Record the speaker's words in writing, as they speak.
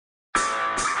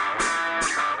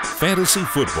Fantasy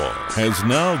football has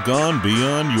now gone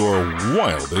beyond your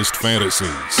wildest fantasies.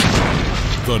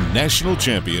 The National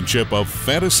Championship of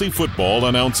Fantasy Football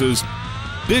announces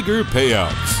bigger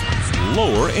payouts,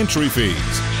 lower entry fees.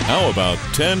 How about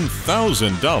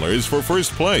 $10,000 for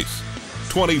first place,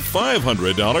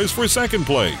 $2,500 for second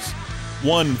place,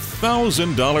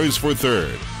 $1,000 for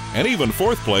third, and even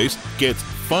fourth place gets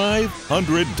 $500.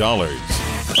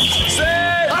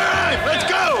 All right, let's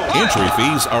go! Entry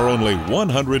fees are only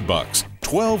 $100,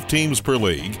 12 teams per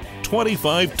league,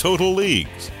 25 total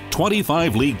leagues.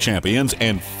 25 league champions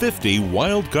and 50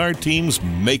 wildcard teams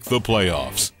make the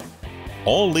playoffs.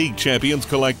 All league champions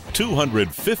collect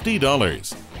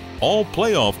 $250. All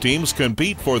playoff teams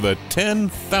compete for the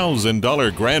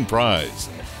 $10,000 grand prize.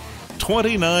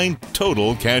 29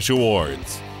 total cash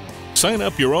awards. Sign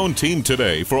up your own team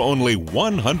today for only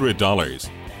 $100.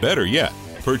 Better yet,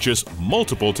 purchase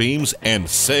multiple teams and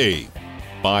save.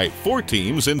 Buy 4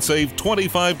 teams and save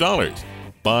 $25.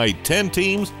 Buy 10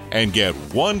 teams and get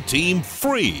 1 team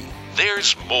free.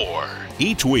 There's more.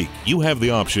 Each week, you have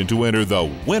the option to enter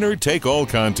the winner-take-all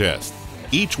contest.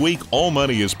 Each week, all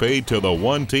money is paid to the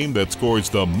one team that scores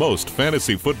the most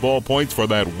fantasy football points for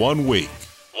that 1 week.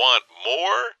 Want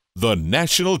more? The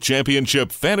National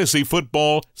Championship Fantasy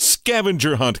Football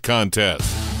Scavenger Hunt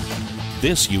Contest.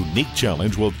 This unique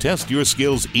challenge will test your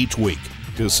skills each week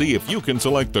to see if you can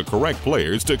select the correct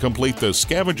players to complete the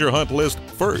scavenger hunt list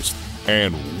first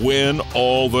and win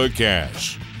all the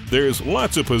cash. There's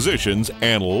lots of positions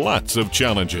and lots of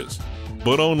challenges,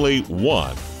 but only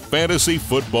one fantasy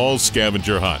football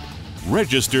scavenger hunt.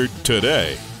 Register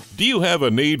today. Do you have a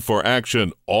need for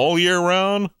action all year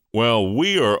round? Well,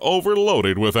 we are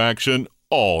overloaded with action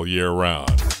all year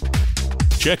round.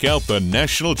 Check out the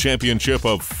National Championship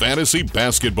of Fantasy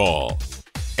Basketball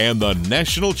and the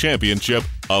National Championship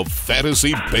of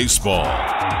Fantasy Baseball.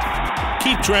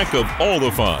 Keep track of all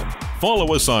the fun.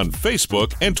 Follow us on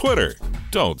Facebook and Twitter.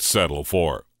 Don't settle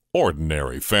for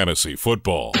ordinary fantasy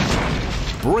football.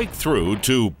 Break through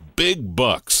to big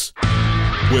bucks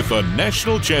with the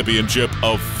National Championship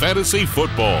of Fantasy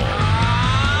Football.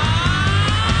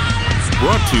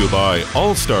 Brought to you by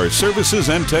All-Star Services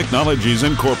and Technologies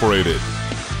Incorporated.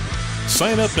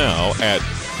 Sign up now at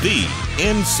the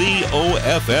NCOFF.com.